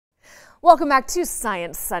Welcome back to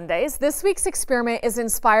Science Sundays. This week's experiment is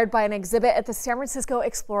inspired by an exhibit at the San Francisco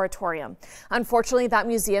Exploratorium. Unfortunately, that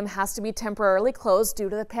museum has to be temporarily closed due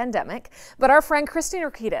to the pandemic, but our friend Kristen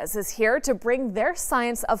Urquidez is here to bring their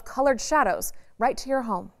science of colored shadows right to your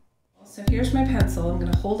home. So here's my pencil. I'm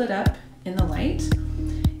going to hold it up in the light,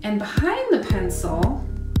 and behind the pencil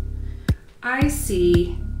I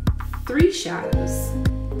see three shadows.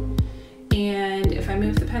 And if I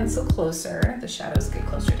move the pencil closer, the shadows get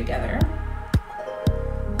closer together.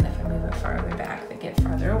 And if I move it farther back, they get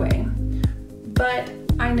farther away. But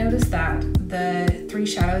I noticed that the three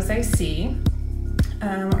shadows I see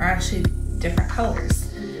are actually different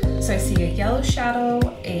colors. So I see a yellow shadow,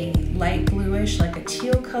 a light bluish, like a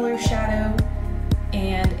teal color shadow,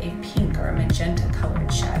 and a pink or a magenta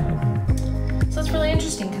colored shadow. So it's really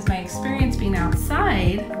interesting because my experience being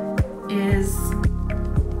outside is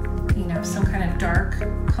some kind of dark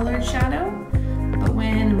colored shadow, but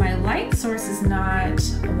when my light source is not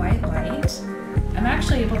a white light, I'm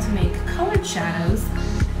actually able to make colored shadows,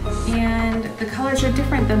 and the colors are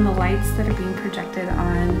different than the lights that are being projected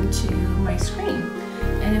onto my screen.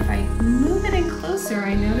 And if I move it in closer,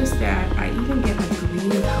 I notice that I even get a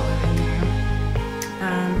green color in there,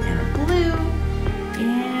 and a blue,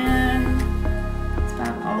 and that's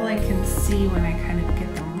about all I can see when I kind of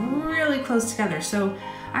get them really close together. So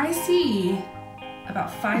I see about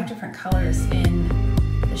 5 different colors in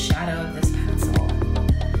the shadow of this pencil.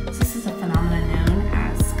 So this is a phenomenon known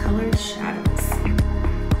as colored shadows.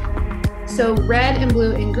 So red and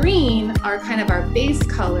blue and green are kind of our base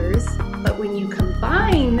colors, but when you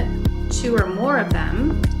combine 2 or more of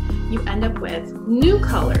them, you end up with new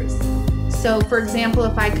colors. So for example,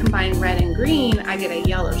 if I combine red and green, I get a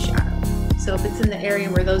yellow shadow. So if it's in the area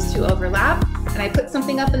where those 2 overlap, and I put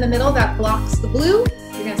something up in the middle that blocks the blue,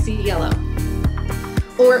 you're going to see yellow.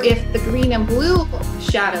 Or if the green and blue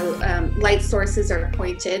shadow light sources are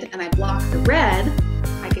pointed and I block the red,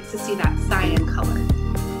 I get to see that cyan color.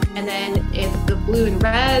 And then if the blue and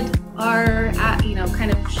red are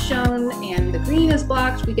kind of shown and the green is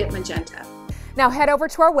blocked, we get magenta. Now head over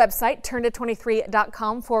to our website,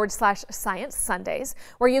 turnto23.com/Science Sundays,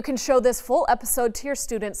 where you can show this full episode to your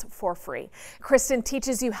students for free. Kristen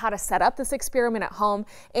teaches you how to set up this experiment at home,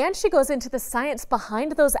 and she goes into the science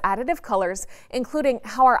behind those additive colors, including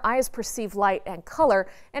how our eyes perceive light and color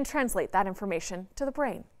and translate that information to the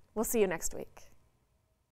brain. We'll see you next week.